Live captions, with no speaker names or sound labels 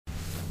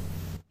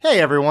Hey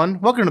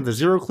everyone, welcome to the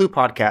Zero Clue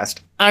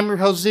Podcast. I'm your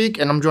host Zeke,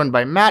 and I'm joined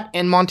by Matt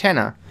and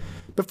Montana.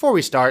 Before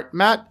we start,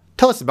 Matt,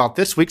 tell us about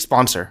this week's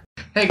sponsor.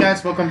 Hey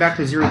guys, welcome back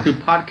to Zero Clue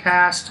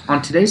Podcast.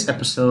 On today's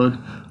episode,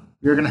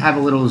 we're going to have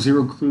a little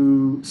Zero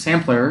Clue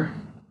sampler.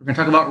 We're going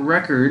to talk about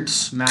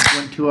records. Matt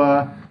went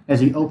to as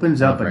he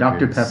opens up a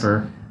Dr.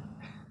 Pepper.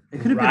 It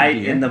could have right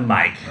been in the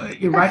mic.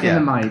 You're right in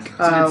the mic. It's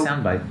a good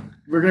soundbite.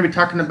 We're going to be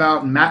talking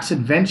about Matt's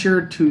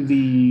adventure to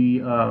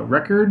the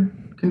record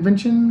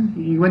convention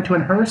he went to in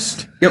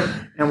Hearst. Yep.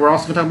 And we're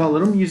also going to talk about a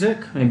little music,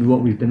 maybe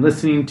what we've been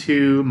listening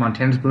to.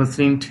 Montana's been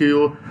listening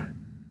to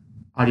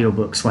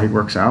audiobooks while he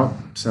works out.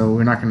 So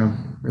we're not going to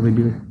really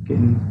be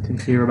getting to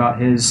hear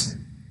about his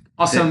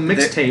awesome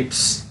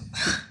mixtapes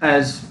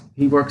as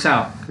he works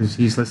out, because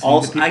he's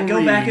listening to people I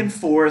go back and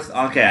forth.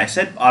 Okay, I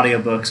said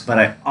audiobooks, but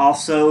I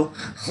also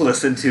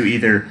listen to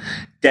either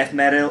death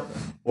metal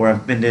or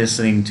I've been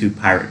listening to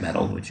pirate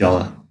metal, which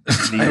y'all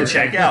need to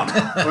check out.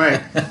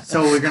 Right.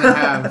 So we're going to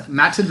have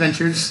Matt's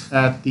adventures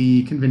at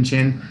the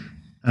convention,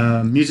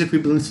 music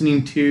we've been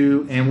listening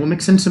to, and we'll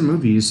mix in some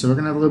movies. So we're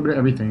going to have a little bit of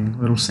everything,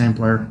 a little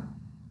sampler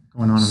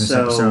going on in this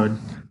episode.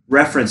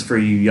 Reference for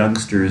you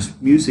youngsters,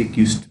 music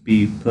used to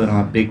be put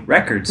on big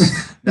records,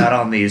 not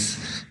on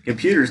these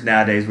computers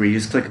nowadays where you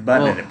just click a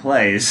button and it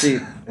plays. See,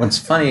 what's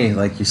funny,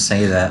 like you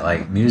say that,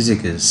 like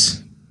music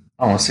is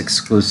almost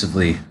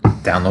exclusively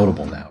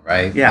downloadable now,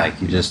 right? Yeah. Like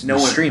you just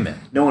stream it.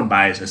 No one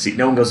buys a CD.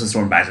 No one goes to the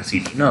store and buys a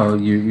CD. No,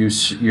 you're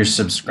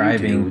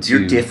subscribing to...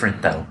 You're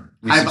different, though.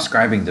 You're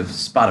subscribing to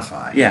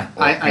Spotify. Yeah.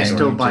 I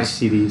still buy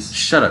CDs.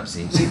 Shut up,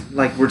 Z.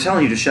 Like, we're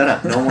telling you to shut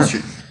up. No one wants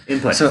your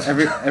input. So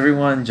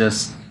everyone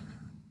just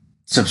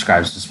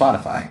subscribes to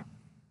Spotify.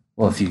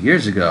 Well, a few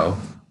years ago,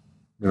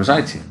 there was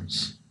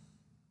iTunes.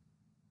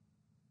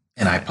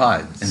 And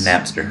iPods. And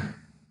Napster.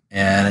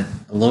 And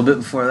a little bit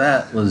before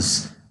that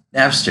was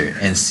Napster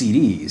and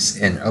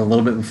CDs, and a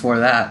little bit before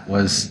that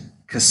was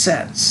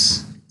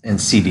cassettes and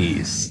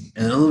CDs,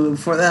 and a little bit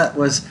before that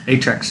was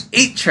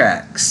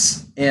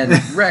 8-tracks and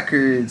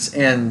records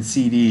and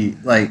CD.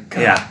 Like,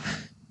 yeah,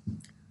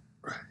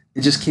 it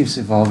just keeps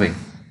evolving.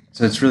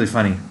 So it's really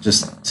funny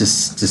just to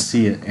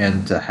see it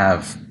and to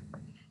have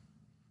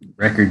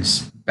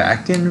records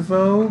back in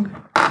vogue.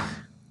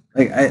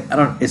 Like I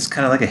don't. It's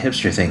kind of like a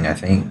hipster thing, I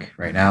think,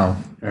 right now.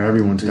 Yeah,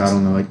 everyone's got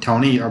them. Like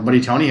Tony, our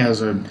buddy Tony,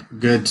 has a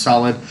good,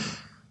 solid,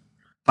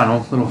 final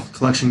little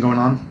collection going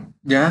on.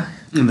 Yeah,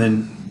 and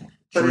then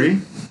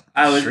Shree.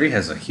 Shree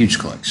has a huge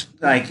collection.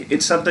 Like,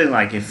 it's something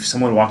like if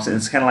someone walks in,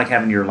 it's kind of like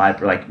having your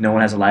library. Like, no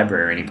one has a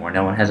library anymore.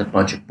 No one has a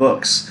bunch of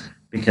books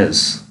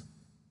because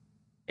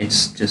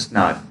it's just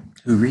not.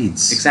 Who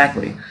reads?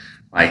 Exactly.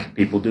 Like,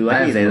 people do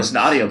like me. They listen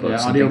to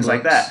audiobooks and things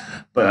like that.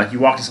 But, like, you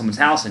walk to someone's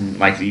house and,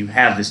 like, you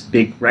have this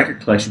big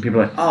record collection. People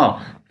are like,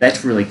 oh,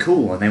 that's really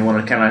cool. And they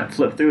want to kind of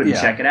flip through it and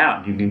check it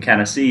out. You can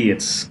kind of see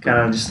it's kind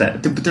of just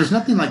that. But there's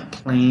nothing like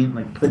playing,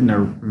 like putting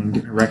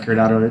getting a record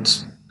out of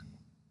its,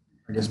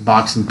 I guess,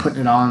 box and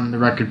putting it on the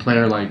record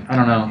player. Like, I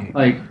don't know.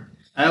 Like,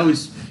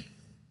 that's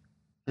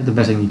the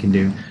best thing you can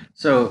do.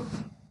 So,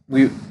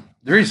 the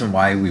reason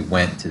why we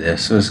went to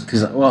this was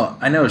because, well,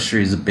 I know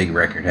Shree's a big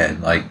record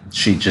head. Like,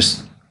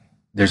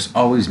 there's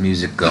always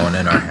music going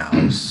in our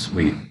house.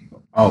 We're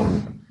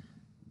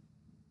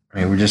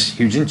just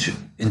huge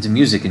into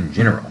music in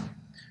general.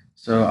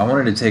 So I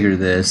wanted to take her to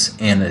this,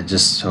 and it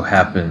just so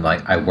happened,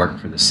 like, I worked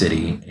for the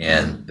city,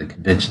 and the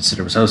convention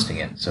center was hosting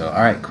it. So,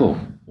 all right, cool.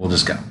 We'll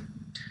just go.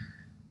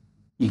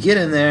 You get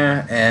in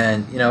there,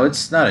 and,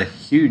 it's not a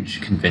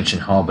huge convention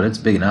hall, but it's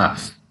big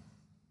enough.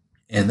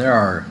 And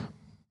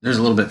there's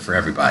a little bit for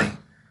everybody.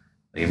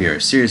 Like, if you're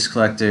a serious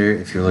collector,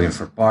 if you're looking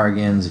for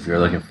bargains, if you're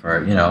looking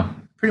for,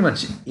 pretty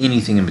much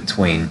anything in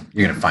between,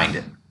 you're going to find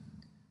it.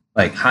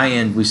 Like,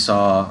 high-end, we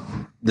saw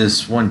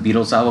this one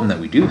Beatles album that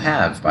we do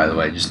have, by the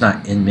way, just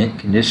not in mint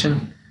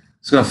condition.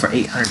 It's going for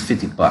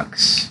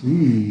 $850.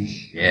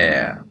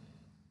 Yeah.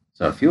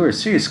 So if you were a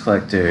serious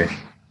collector,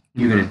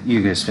 you're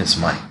gonna spend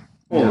some money.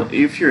 Well,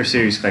 if you're a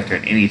serious collector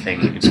in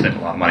anything, you can spend a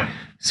lot of money.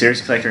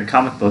 Serious collector in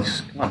comic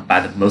books, come on, buy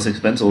the most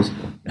expensive.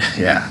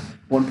 Yeah.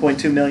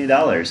 $1.2 million.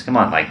 Come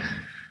on, like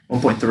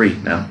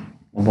 1.3, no.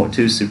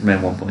 1.2 Superman,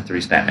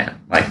 1.3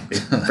 Batman. Like,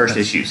 first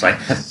issues. Like,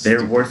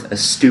 they're worth a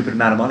stupid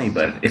amount of money,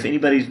 but if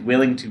anybody's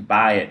willing to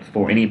buy it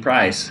for any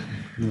price,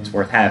 it's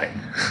worth having.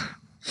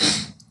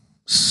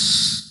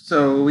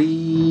 So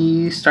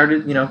we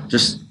started,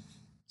 just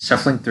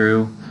shuffling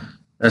through.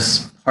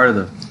 That's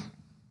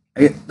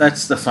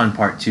the fun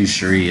part too,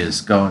 Shree,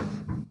 is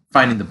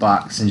finding the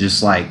box and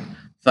just, like,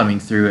 thumbing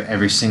through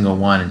every single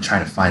one and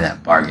trying to find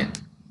that bargain.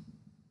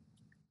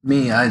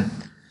 Me, I'm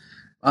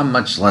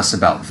much less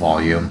about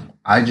volume.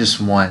 I just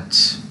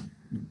want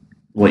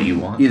what you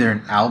want. Either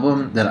an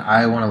album that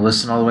I want to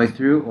listen all the way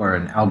through, or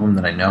an album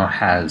that I know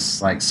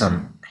has, like,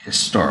 some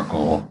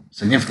historical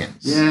significance.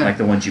 Yeah. Like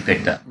the ones you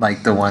picked up.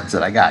 Like the ones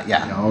that I got,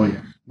 yeah. Oh, yeah.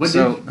 What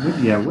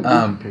did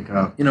you pick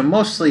up?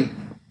 Mostly,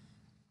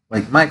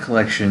 like, my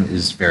collection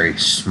is very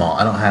small.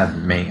 I don't have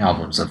many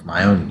albums of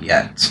my own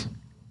yet.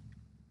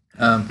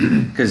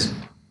 Because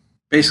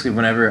basically,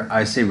 whenever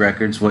I say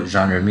records, what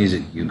genre of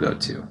music you go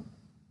to?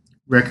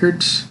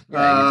 records. Yeah,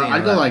 you're thinking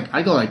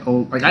I go like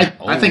old. Like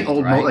I think Old,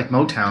 old right? like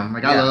Motown.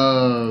 Like I Yeah.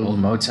 love Old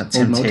Motown,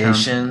 Old Motown.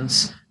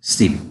 Temptations,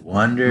 Stevie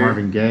Wonder,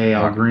 Marvin Gaye,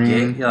 Al Marvin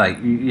Green. Gaye. Yeah, like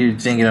you're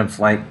thinking of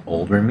like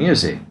older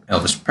music,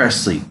 Elvis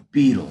Presley,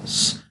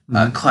 Beatles,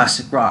 Mhm.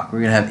 classic rock.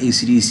 We're gonna have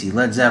AC/DC,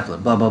 Led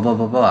Zeppelin, blah blah blah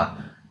blah blah.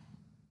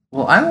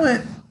 Well, I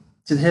went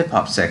to the hip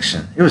hop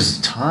section. It was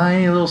a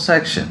tiny little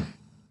section,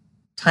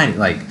 tiny.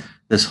 Like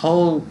this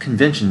whole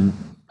convention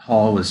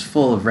hall was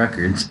full of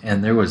records,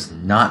 and there was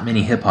not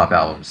many hip hop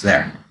albums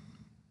there,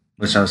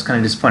 which I was kind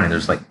of disappointed.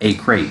 There's like a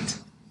crate,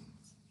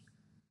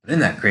 but in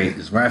that crate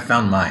is where I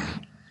found mine.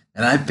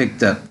 And I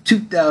picked up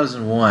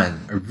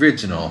 2001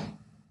 original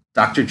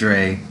Dr.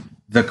 Dre,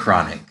 The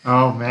Chronic.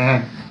 Oh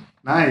man,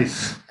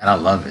 nice. And I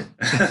love it.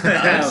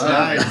 That's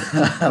nice.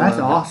 That's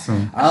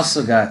awesome. I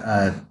also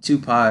got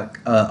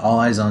Tupac, All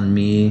Eyes on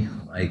Me.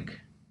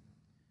 Like,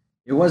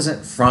 it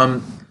wasn't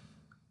from.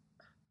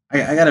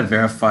 I got to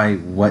verify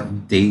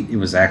what date it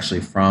was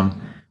actually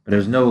from, but it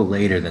was no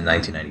later than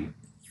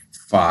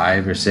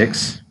 1995 or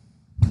 6.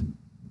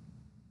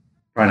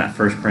 Probably not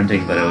first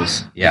printing, but it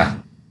was. Yeah.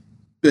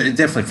 But it's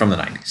definitely from the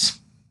 90s.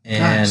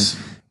 And Nice.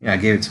 I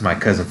gave it to my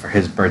cousin for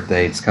his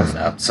birthday. It's coming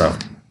up. So,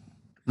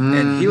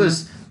 and he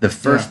was the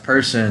first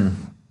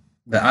person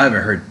that I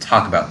ever heard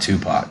talk about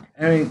Tupac.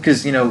 I mean,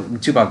 because, when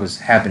Tupac was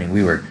happening,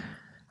 we were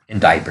in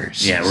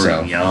diapers. Yeah, we're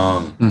so,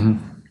 young. Mhm.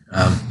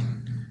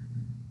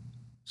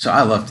 So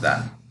I loved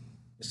that.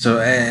 So,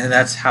 and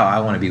that's how I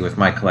want to be with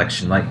my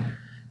collection. Like,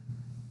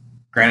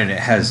 granted, it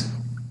has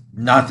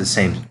not the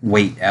same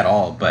weight at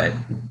all, but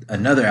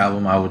another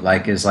album I would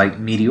like is like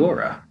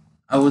Meteora.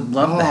 I would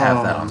love to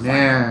have that on vinyl.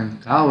 Man,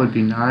 that would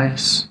be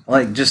nice.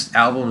 Like just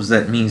albums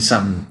that mean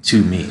something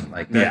to me.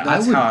 Like Yeah,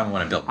 that's I would- how I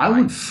want to build. I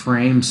mine. would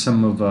frame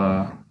some of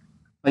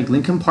like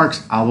Linkin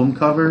Park's album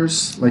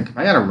covers. Like if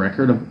I had a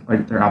record of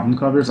like their album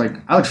covers, like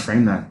I would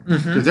frame that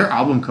because their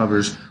album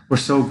covers were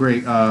so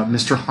great.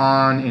 Mr.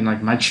 Han and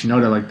like Mike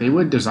Shinoda, like they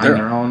would design They're-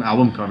 their own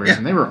album covers, Yeah.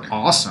 and they were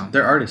awesome.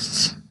 They're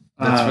artists.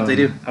 That's what they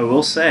do. I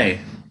will say,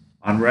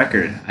 on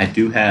record, I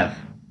do have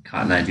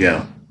Cotton Eye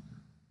Joe.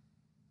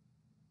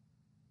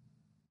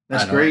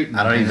 That's I don't- great.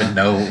 I don't even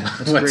know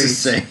what great. to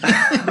say.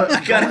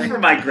 I got it for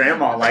my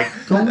grandma. Like,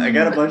 I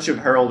got a bunch of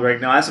her old right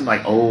now. I have some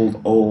like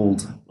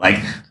old, like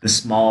the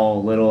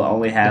small little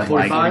only have The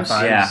 45s?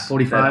 like yeah,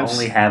 45s? that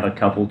only have a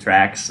couple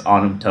tracks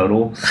on them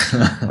total.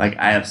 Like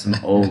I have some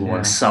old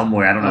ones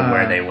somewhere. I don't know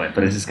where they went,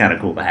 but it's just kind of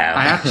cool to have.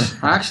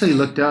 I actually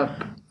looked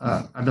up.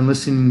 I've been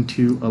listening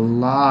to a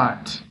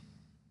lot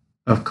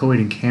of Coheed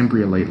and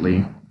Cambria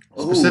lately.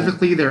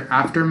 Specifically, their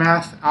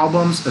Aftermath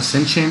albums,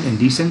 Ascension and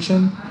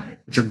Descension,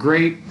 which are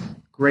great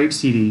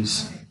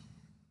CDs.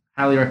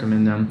 Highly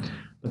recommend them.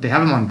 But they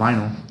have them on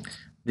vinyl.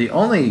 The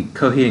only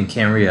Coheed and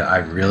Cambria I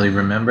really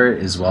remember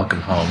is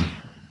Welcome Home.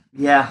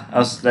 Yeah,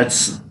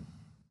 that's.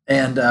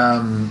 And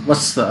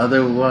what's the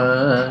other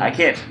one? I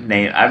can't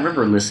name. I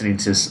remember listening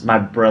to my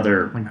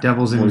brother Like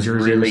Devils in New was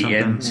Jersey or really something.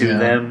 into Yeah.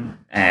 them,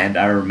 and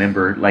I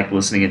remember like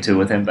listening to it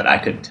with him, but I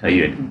couldn't tell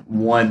you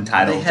one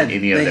title They had, to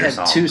any of they their had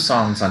songs. 2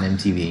 songs on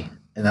MTV,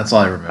 and that's all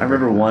I remember. I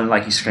remember one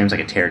like he screams like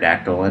a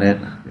pterodactyl in it.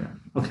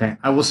 Okay,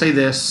 I will say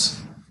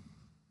this.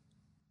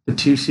 The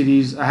 2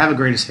 CDs, I have a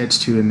greatest hits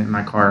too in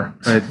my car.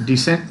 But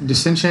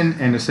Dissension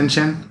and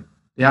Ascension,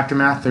 the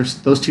Aftermath, there's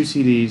those 2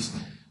 CDs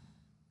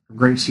are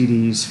great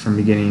CDs from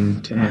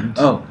beginning to end.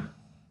 Oh,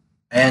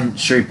 and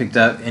Sherry picked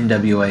up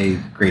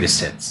NWA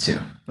Greatest Hits, too.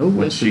 Oh,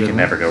 Which that's a you good can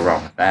one. never go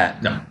wrong with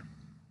that. No.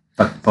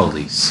 Fuck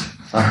police.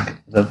 Fuck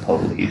the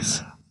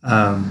police.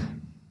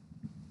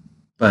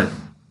 But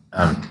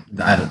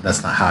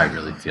that's not how I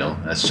really feel.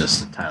 That's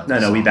just the title. of the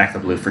No, we song. back the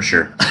blue for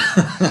sure.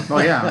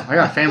 Oh yeah, I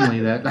got family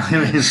that. I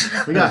mean,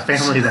 we got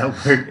family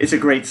that work. It's a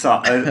great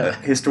song, a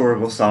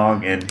historical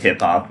song in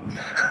hip hop.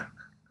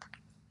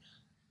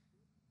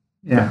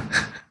 Yeah,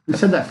 who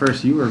said that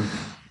first? You were.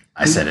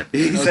 I said it.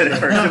 He said it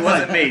first. It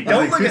wasn't me.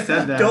 Don't Like, look who at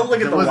said that? Don't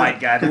look at It the wasn't- white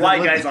guy. The 'cause it white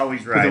wasn't- guy's always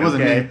 'cause right. it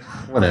wasn't Okay. me.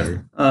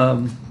 Whatever.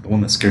 The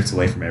one that skirts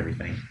away from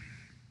everything.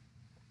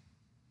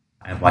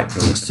 I have white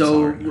privilege.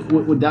 So, I'm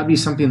sorry. would that be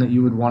something that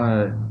you would want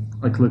to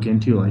like look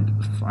into, like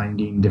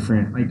finding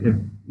different, like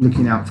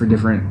looking out for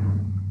different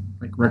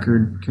like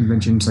record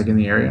conventions, like in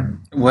the area?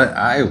 What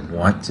I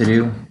want to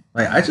do,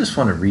 like, I just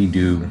want to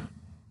redo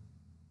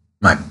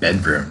my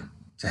bedroom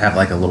to have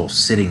like a little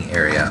sitting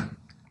area,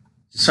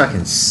 just so I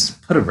can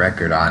put a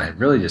record on it.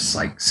 Really, just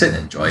like sit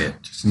and enjoy it.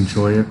 Just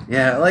enjoy it.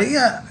 Yeah, like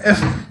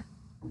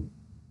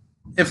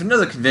if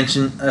another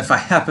convention, if I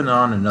happen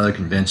on another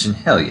convention,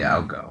 hell yeah,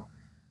 I'll go.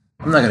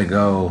 I'm not gonna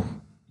go,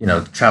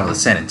 travel to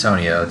San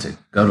Antonio to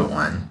go to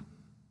one.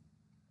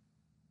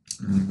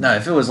 No,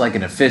 if it was like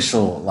an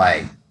official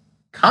like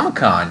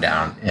Comic-Con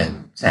down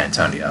in San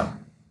Antonio,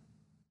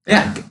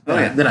 Yeah. Oh,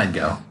 yeah. then I'd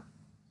go.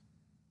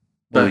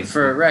 Well, But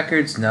for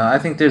records, no, I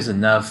think there's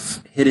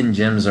enough hidden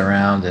gems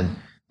around, and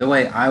the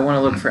way I want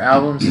to look for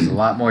albums is a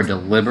lot more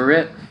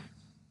deliberate.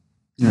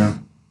 Yeah.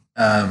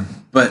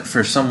 But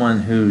for someone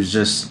who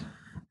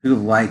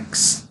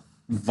likes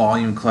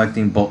volume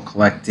collecting, bulk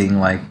collecting,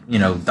 like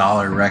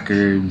dollar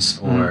records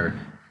or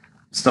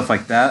stuff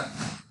like that,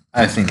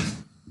 I think.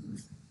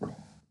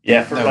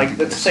 Yeah, for That would like be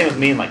that's the same with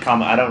me and like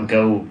comic. I don't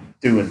go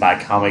through and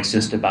buy comics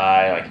just to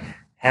buy like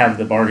have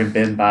the bargain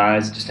bin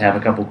buys just to have a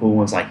couple cool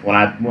ones. Like when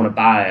I want to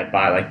buy, I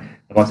buy like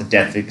I want the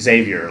Death of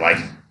Xavier. Like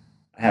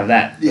I have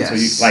that. Yes. So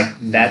you like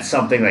that's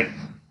something like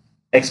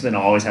X-Men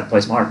will always have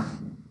place mark.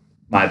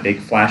 My big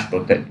Flash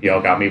book that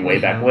y'all got me way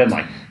back when.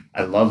 Like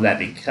I love that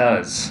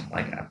because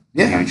like I'm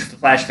a huge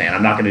Flash fan.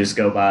 I'm not going to just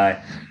go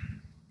buy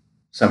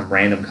some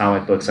random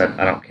comic books that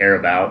I don't care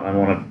about. I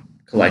want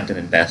to collect and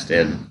invest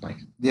in. Like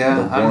Yeah,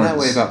 the I'm that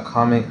ones. way about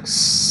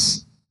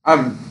comics.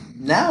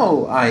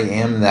 Now I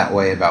am that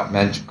way about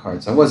Magic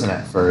cards. I wasn't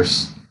at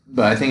first,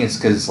 but I think it's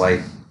because like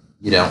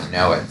you don't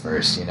know at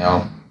first. You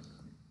know,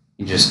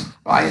 you just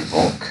buy in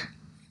bulk.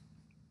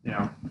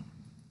 Yeah.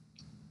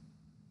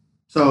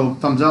 So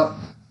thumbs up.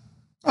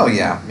 Oh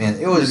yeah, man!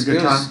 It was a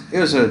good it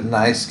was a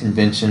nice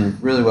convention,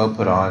 really well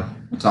put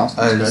on. It's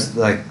awesome. It's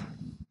like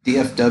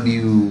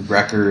DFW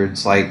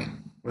records, like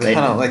kind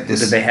of like this.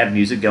 Did they have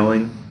music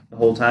going the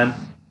whole time?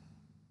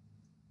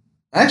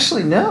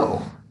 Actually,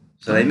 no.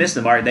 So they missed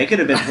the mark. They could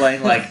have been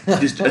playing like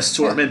just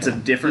assortments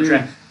of different Dude,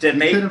 tracks to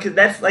make. Cause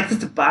that's like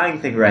that's the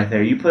buying thing right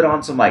there. You put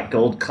on some like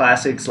gold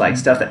classics, like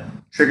stuff that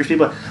triggers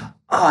people.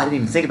 Oh, I didn't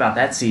even think about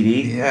that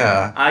CD.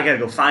 Yeah. I gotta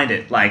go find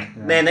it. Like,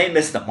 man, they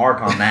missed the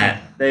mark on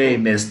that. They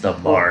missed the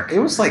mark. It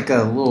was like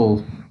a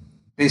little,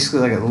 basically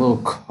like a little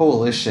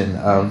coalition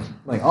of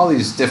like all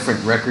these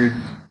different record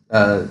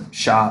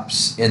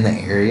shops in the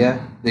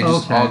area. They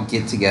just all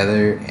get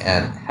together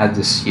and had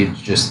this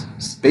huge, just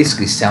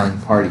basically selling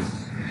party.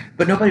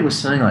 But nobody was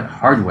selling like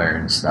hardware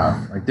and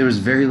stuff. Like there was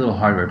very little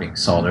hardware being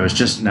sold. It was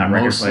just Not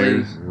record mostly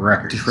players.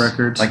 records. Just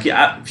records. Like,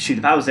 yeah, shoot,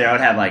 if I was there, I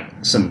would have like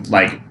some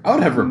like I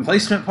would have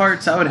replacement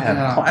parts. I would have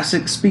Yeah.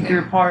 classic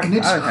speaker parts. And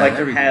it's I would have like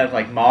everything. have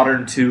like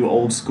modern to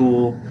old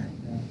school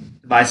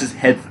devices,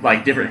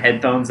 like different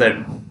headphones that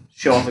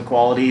show off the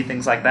quality,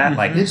 things like that.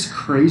 Like It's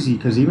crazy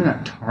because even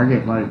at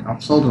Target, like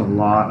I've sold a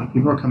lot. Like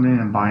people are coming in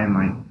and buying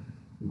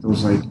like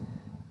those like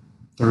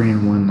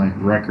 3-in-1 like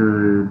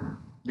record,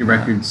 your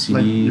record like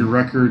CD. your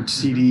record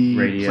CD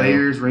Radio.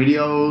 players,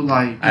 radio.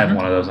 Like I have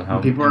one of those at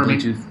home. people are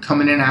Bluetooth.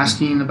 coming in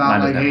asking about Mine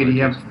like, doesn't hey, have do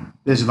you have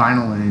this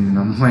vinyl in? And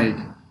I'm like,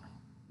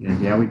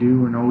 yeah, we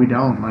do, or no, we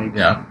don't. Like,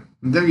 Yeah.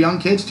 they're young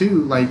kids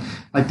too. Like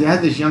they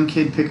had this young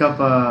kid pick up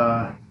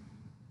I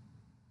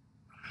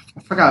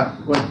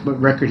forgot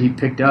what record he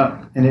picked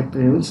up, and it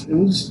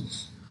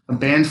was a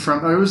band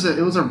from it was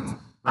a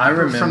I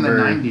record from the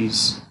remember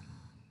 90s.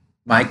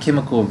 My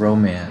Chemical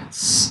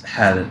Romance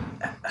had,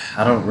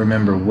 I don't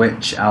remember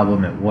which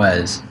album it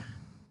was,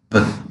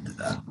 but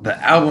the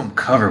album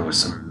cover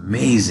was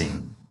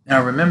amazing. And I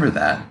remember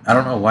that. I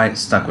don't know why it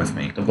stuck with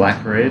me. The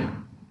Black Parade.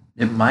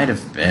 It might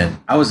have been.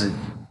 I was a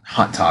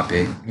Hot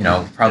Topic, you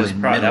know, probably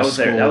middle that was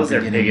school.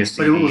 their beginning. biggest.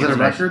 But was it a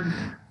CD. record?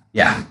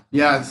 Yeah,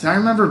 Yeah, so I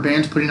remember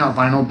bands putting out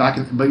vinyl back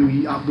in, but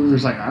we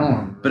was like, I don't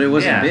know. but it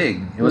wasn't Yeah.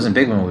 big. It wasn't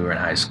big when we were in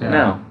high school.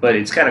 No, but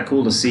it's kind of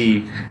cool to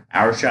see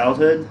our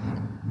childhood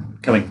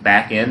coming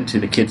back into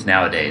the kids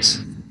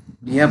nowadays.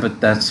 Yeah,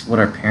 but that's what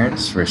our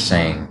parents were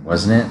saying,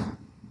 wasn't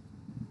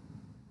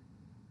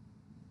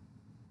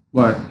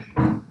What?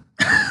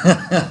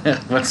 it?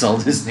 What's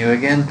old is new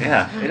again?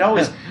 Yeah, it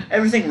always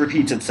everything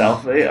repeats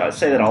itself. I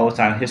say that all the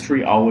time.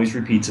 History always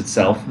repeats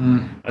itself.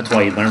 That's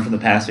why you learn from the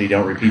past so you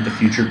don't repeat the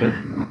future. But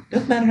it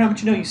doesn't matter how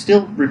much you know, you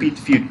still repeat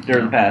the future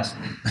or the past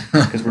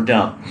because we're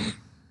dumb.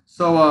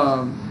 So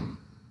I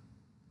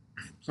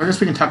guess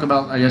we can talk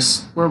about, I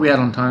guess, where are we at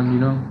on time, you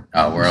know?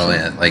 Oh, we're only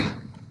at like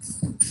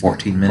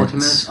 14 minutes. 14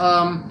 minutes.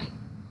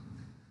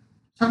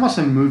 Talk about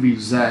some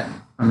movies that,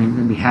 I mean,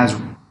 maybe has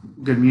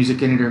good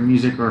music in it, or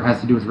music, or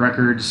has to do with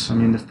records. I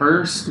mean, the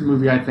first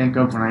movie I think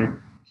of when I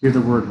hear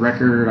the word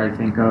record, I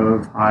think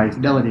of High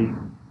Fidelity.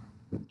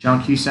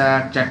 John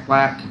Cusack, Jack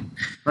Black,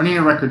 running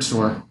a record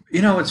store.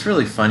 You know, it's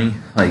really funny.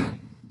 Like,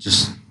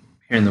 just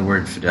hearing the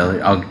word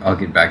fidelity. I'll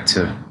get back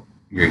to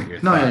your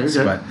No, yeah, thoughts.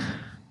 you're good. But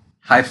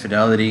high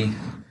fidelity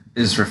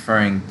is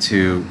referring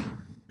to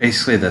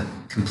basically the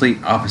complete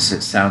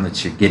opposite sound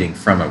that you're getting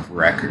from a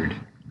record,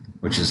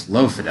 which is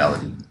low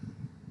fidelity.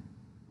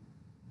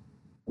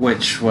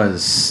 Which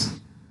was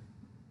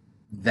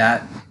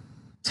that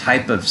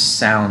type of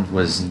sound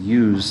was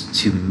used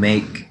to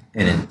make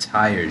an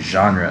entire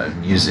genre of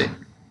music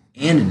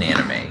and an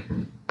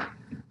anime.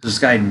 This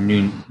guy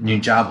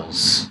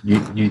Nujabes,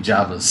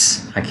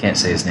 I can't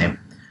say his name.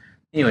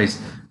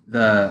 Anyways,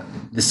 the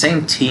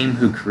same team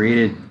who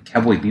created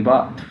Cowboy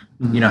Bebop,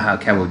 you know how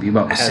Cowboy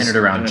Bebop was centered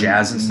around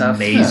jazz and stuff?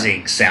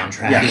 Amazing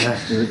soundtrack. Yeah,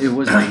 it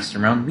was based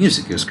around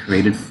music. It was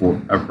created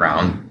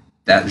around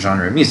that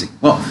genre of music.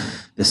 Well,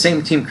 the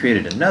same team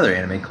created another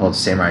anime called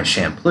Samurai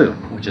Champloo,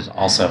 Which is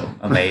also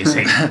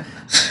amazing.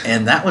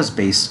 and that was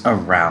based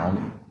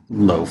around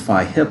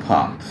lo-fi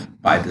hip-hop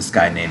by this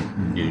guy named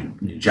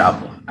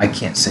Nujabes. I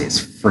can't say his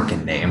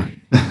freaking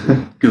name.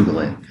 Google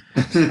it.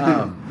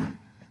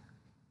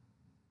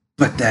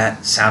 But that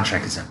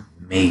soundtrack is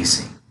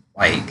amazing.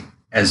 Like,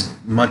 as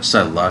much as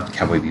I loved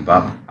Cowboy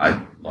Bebop,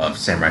 I love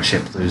Samurai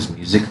Champloo's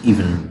music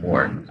even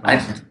more.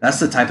 That's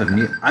the type of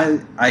music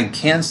I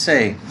can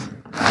say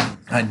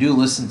I do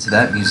listen to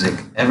that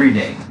music every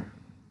day.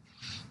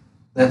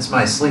 That's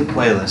my sleep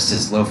playlist.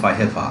 Is lo-fi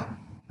hip hop.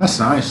 That's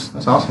nice.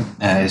 That's awesome.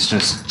 And it's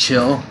just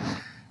chill,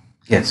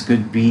 gets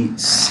good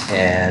beats,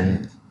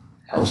 and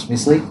helps me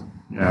sleep.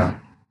 Yeah.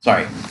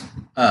 Sorry.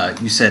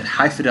 You said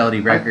High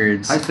Fidelity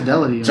Records. High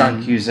Fidelity.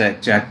 John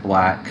Cusack, Jack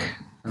Black.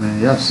 I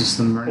mean, yeah, it's just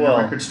the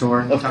record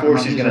store. Of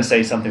course, he's gonna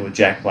say something with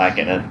Jack Black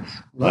in it.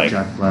 Love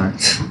Jack Black.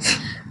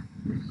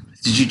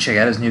 Did you check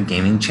out his new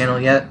gaming channel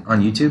yet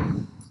on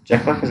YouTube?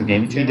 Jack Black has a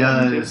gaming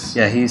channel. He does.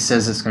 Yeah, he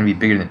says it's going to be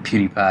bigger than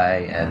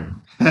PewDiePie and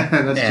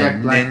That's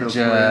Jack Black.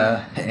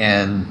 Ninja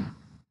and.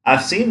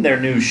 I've seen their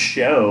new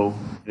show.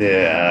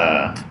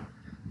 The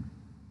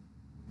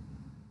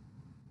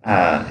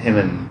him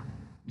and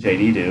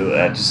JD do.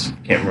 I just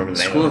can't remember the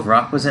name. School of of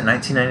Rock was it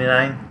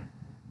 1999?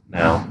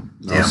 No.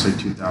 I'll say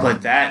 2000.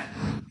 But that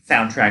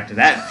soundtrack to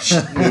that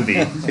movie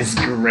is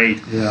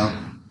great. Yeah.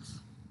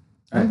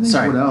 I think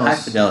Sorry, what else? High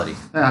Fidelity.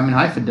 Yeah, I mean,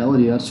 High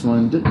Fidelity. That's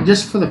one.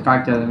 Just for the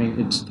fact that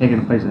it's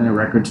taking place in a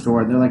record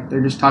store.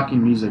 They're just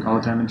talking music all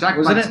the time. And Jack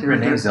Wasn't Black's it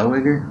Renee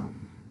Zellweger?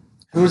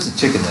 Who was the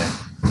chicken there?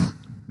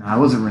 Nah, it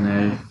wasn't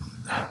Renee.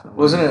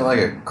 Wasn't it like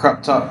a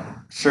crop top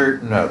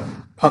shirt and a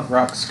punk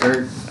rock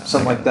skirt,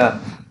 something like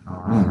that?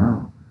 Oh, I don't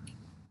know.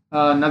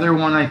 Another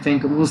one, I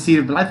think we'll see.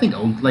 But I think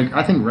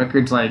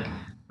records like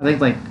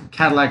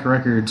Cadillac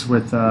Records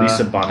with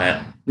Lisa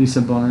Bonet. Lisa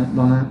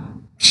Bonet.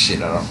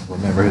 Shit, I don't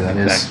remember who that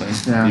is.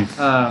 Exactly.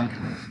 Yeah.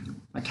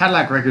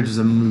 Cadillac Records is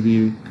a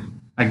movie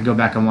I can go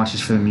back and watch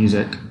just for the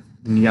music.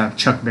 And you got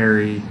Chuck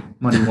Berry,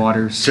 Muddy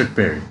Waters. Chuck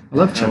Berry. I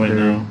love Chuck Berry.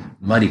 No.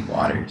 Muddy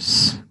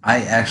Waters.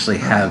 I actually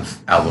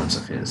have albums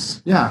of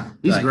his. Yeah,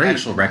 he's like great.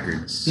 Actual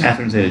records. Yeah.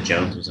 Catherine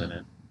Zeta-Jones was in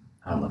it.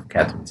 I love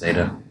Catherine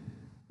Zeta.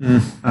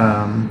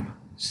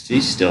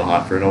 She's still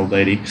hot for an old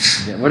lady.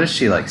 Yeah, what is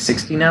she, like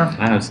 60 now?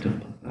 I just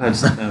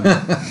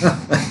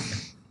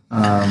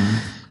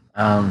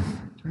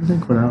I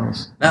think what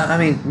else? No, I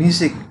mean,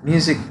 music.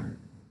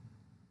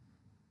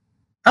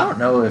 I don't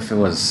know if it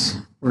was.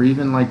 Or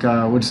even like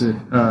what's it?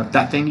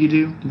 That Thing You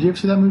Do. Did you ever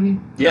see that movie?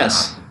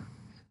 Yes.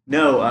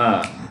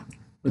 No.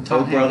 With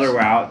Tom Oh brother, Hanks?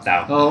 we're out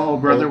now. Oh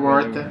brother, Oh,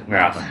 we're brother, out. we're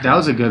out. That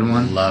was a good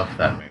one. Love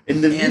that movie.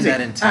 In the And music. that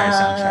entire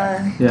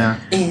soundtrack.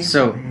 Yeah.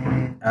 So,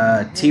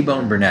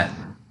 T-Bone Burnett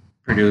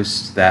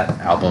produced that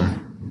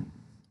album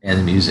and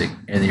the music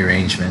and the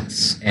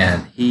arrangements,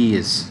 and he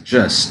is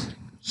just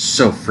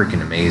so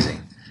freaking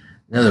amazing.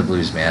 Another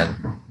blues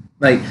man.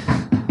 Like,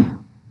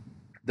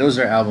 those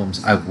are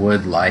albums I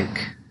would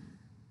like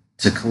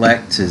to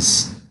collect.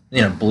 His,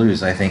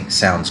 blues, I think,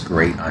 sounds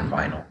great on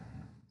vinyl.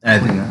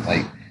 And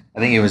I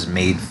think it was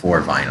made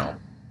for vinyl.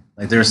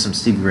 Like, there were some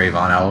Stevie Ray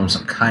Vaughan albums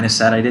I'm kind of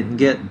sad I didn't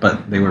get,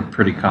 but they were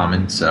pretty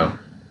common, so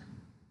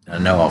I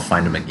know I'll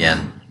find them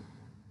again.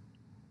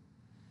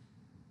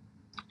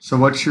 So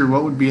what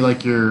would be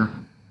like your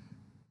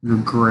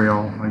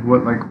grail?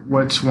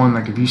 What's one,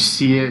 like if you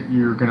see it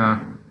you're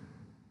gonna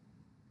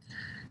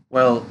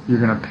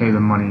pay the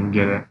money and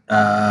get it?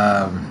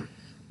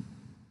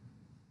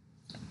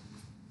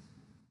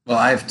 Well,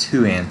 I have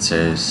two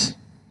answers.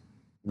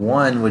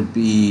 One would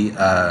be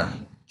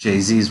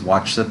Jay-Z's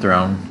Watch the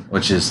Throne,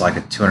 which is like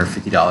a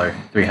 $250,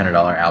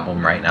 $300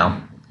 album right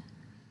now.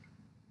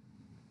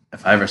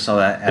 If I ever saw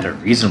that at a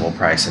reasonable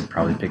price, I'd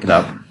probably pick it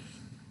up.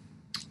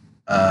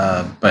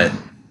 But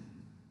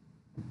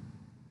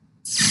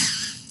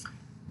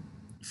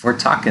if we're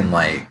talking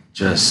like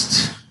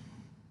just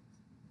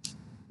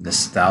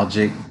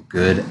nostalgic,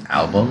 good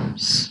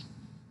albums,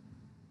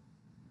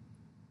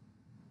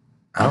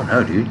 I don't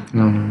know, dude.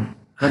 No.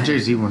 That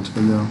Jay-Z one's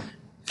good though.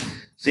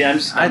 See, I'm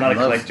not a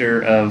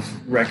collector of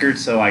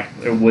records, so like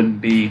there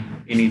wouldn't be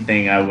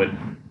anything I would.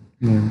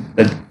 Yeah.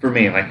 But for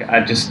me, like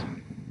I'm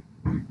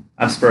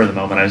spur of the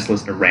moment. I just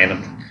listen to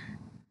random.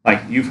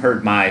 Like you've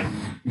heard my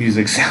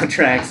music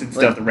soundtracks and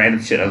stuff, the random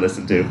shit I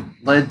listen to.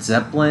 Led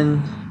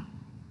Zeppelin,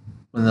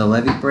 When the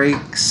Levee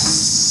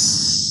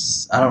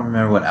Breaks. I don't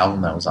remember what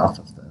album that was off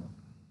of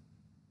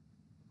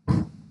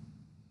though.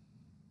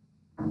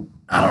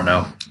 I don't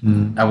know.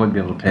 I wouldn't be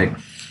able to pick.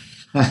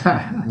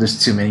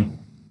 There's too many.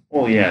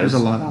 Well, yeah, There's a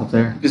lot out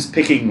there. Just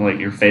picking like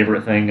your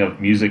favorite thing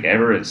of music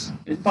ever is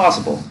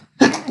impossible.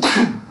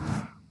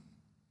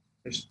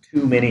 There's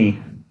too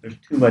many. There's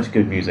too much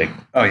good music.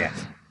 Oh yeah.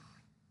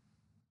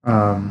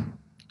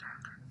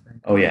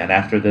 Oh yeah, and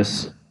after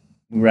this,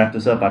 we wrap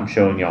this up. I'm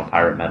showing y'all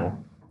pirate metal.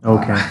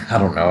 Okay. I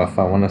don't know if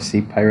I want to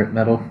see pirate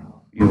metal.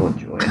 You'll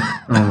enjoy it.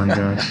 Oh my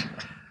gosh.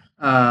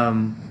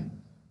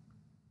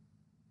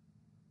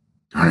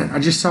 I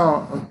just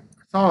saw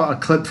a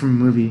clip from a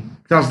movie.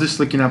 I was just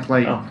looking up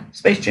like. Oh,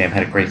 Space Jam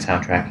had a great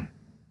soundtrack.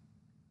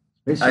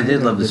 I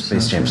did love the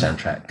Space Jam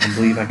soundtrack. I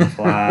Believe I Can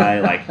Fly.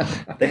 Like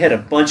they had a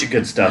bunch of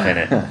good stuff in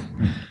it.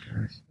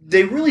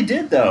 They really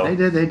did, though. They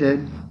did.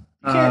 You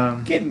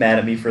can't get mad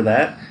at me for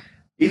that.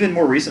 Even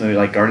more recently,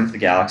 like Guardians of the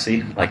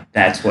Galaxy, like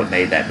that's what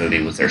made that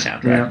movie was their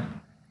soundtrack. Yeah.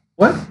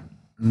 What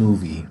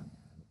movie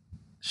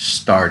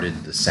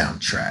started the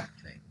soundtrack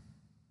thing?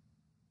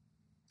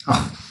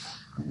 Oh.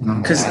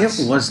 Because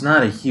it was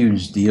not a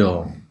huge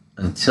deal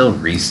until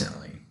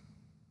recently.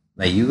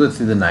 Like you go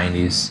through the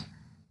 '90s,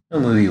 no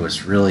movie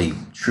was really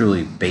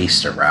truly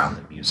based around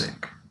the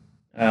music.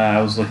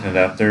 I was looking it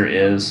up. There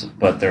is,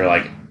 but they're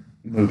like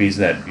movies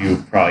that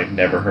you've probably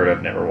never heard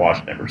of, never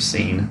watched, never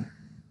seen.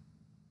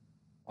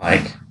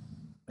 Like,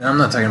 And I'm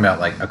not talking about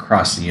like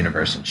across the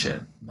universe and shit.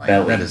 Like,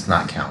 Belly. that does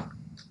not count.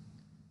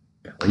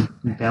 Belly.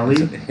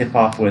 Belly. hip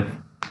hop with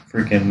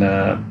freaking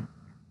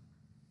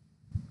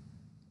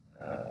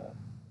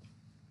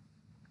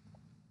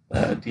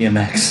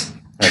DMX.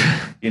 Like,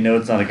 you know,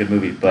 it's not a good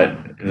movie, but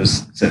it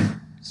was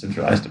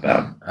centralized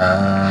about.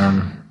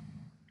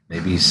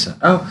 Maybe so.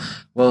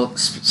 Oh, well,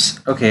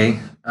 okay.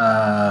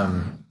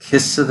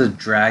 Kiss of the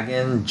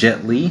Dragon,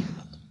 Jet Li,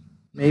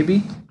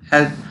 maybe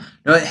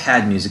it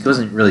had music. It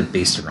wasn't really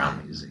based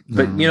around music,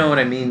 but you know what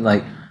I mean.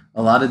 Like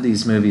a lot of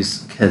these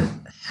movies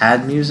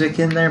had music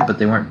in there, but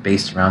they weren't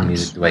based around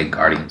music the way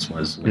Guardians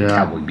was, the way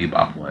Cowboy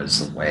Bebop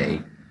was, the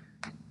way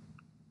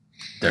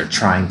they're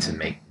trying to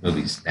make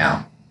movies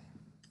now.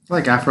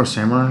 Like Afro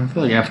Samurai. I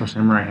feel like Afro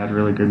Samurai had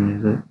really good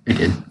music. It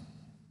did.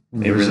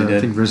 It really did. I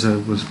think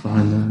RZA was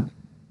behind that.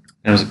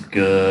 It was a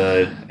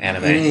good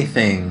anime.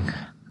 Anything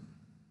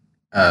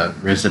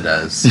RZA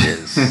does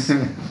is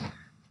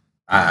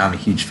I'm a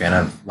huge fan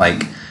of.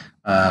 Like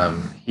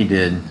he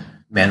did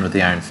Man with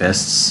the Iron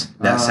Fists.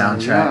 That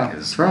soundtrack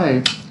is that's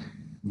right.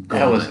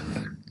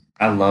 golden.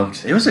 I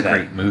loved. It was a that.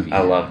 great movie.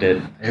 I loved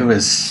it. It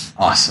was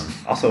awesome.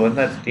 Also, wasn't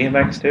that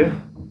DMX too?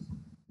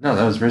 No,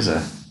 that was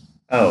RZA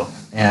Oh,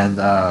 and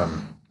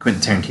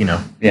Quentin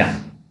Tarantino. yeah.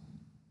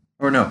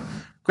 Or no,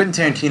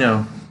 Quentin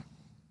Tarantino.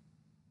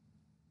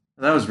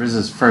 That was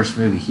RZA's first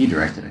movie he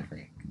directed, I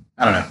think.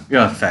 I don't know.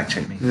 You'll have to fact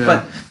check me. Yeah.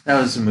 But that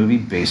was a movie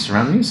based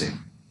around music.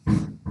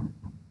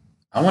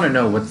 I want to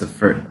know what the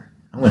first.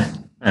 I'm gonna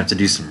have to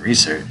do some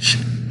research.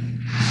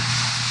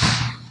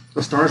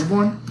 The Stars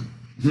Born?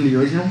 The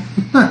original?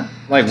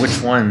 Like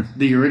which one?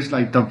 The original,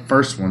 like the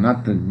first one,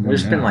 not the.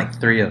 There's been like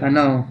 3 of I them.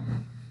 know.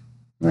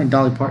 Like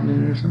Dolly Parton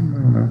in it or something.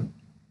 I don't know.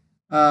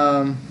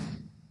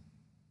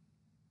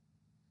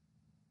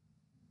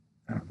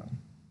 I don't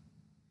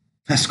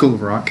know. School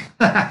of Rock.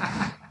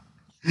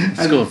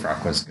 School of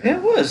Rock was good.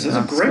 It was. It was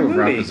a great School of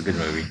Rock movie. was a good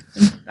movie.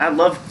 I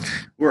love.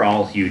 We're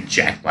all huge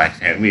Jack Black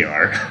fans. We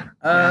are.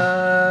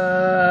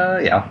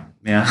 Yeah.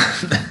 Yeah.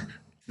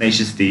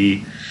 Tenacious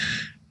D.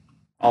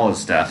 All this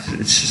stuff.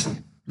 It's just.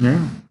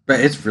 Yeah.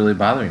 But it's really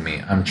bothering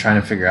me. I'm trying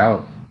to figure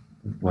out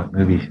what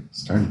movie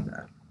started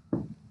that.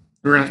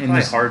 We're gonna end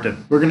Probably this. hard to.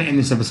 We're gonna end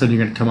this episode.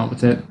 You're gonna come up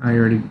with it. I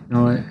already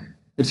know it.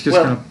 It's just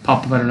Well- gonna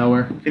pop up out of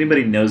nowhere. If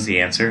anybody knows the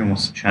answer and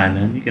wants to chime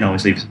in, you can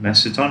always leave us a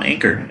message on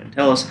Anchor and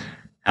tell us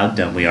how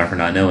dumb we are for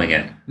not knowing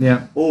it.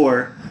 Yeah.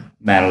 Or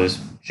Matt will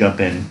just jump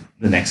in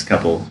the next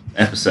couple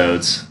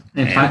episodes.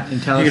 And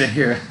tell You're us. gonna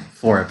hear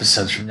 4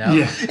 episodes from now.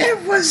 Yeah.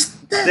 It was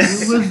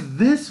this. It was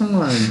this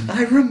one.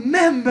 I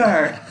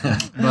remember.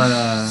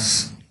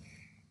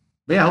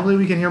 But yeah, hopefully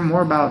we can hear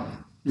more about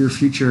your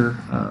future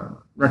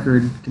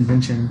record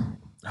convention.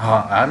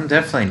 Oh, I'm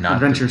definitely not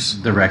Adventures.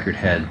 the record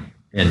head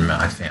in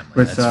my family.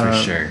 With, that's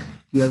for sure.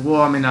 Yeah,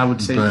 well, I mean, I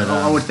would say But,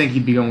 I would think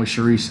you'd be going with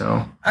Cherie.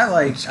 So I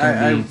like. it's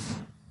gonna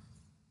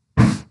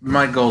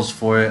My goals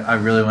for it. I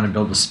really want to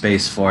build a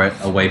space for it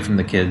away from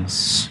the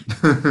kids.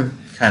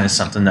 Kind of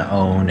something to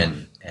own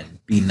and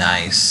be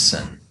nice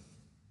and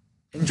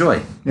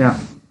enjoy. yeah,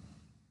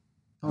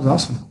 that was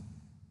awesome.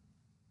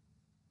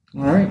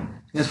 All right,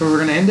 that's where we're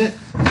gonna end it.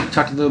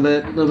 Talked a little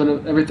bit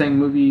of everything: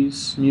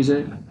 movies,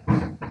 music.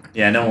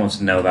 Yeah, no one wants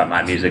to know about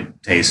my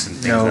music taste and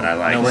things that I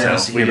like. no one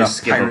wants to So we hear just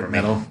about skip over pirate me.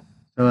 metal.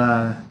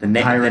 So, The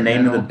name pirate of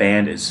the metal.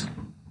 band is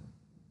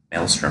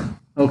Maelstrom.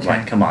 Okay,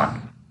 Like, come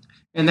on.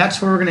 and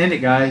that's where we're gonna end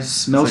it,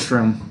 guys.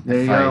 Maelstrom. There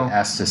you If go. I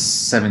asked a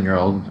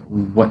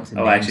 7-year-old what to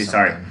Oh, name actually,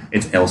 sorry. something.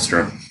 It's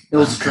Elstrom.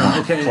 Ilstrom.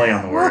 Okay, Play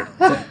on the word.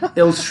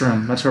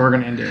 Ilstrom. That's where we're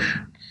gonna end it.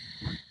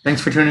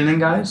 Thanks for tuning in,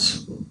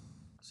 guys.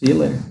 See you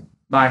later.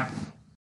 Bye.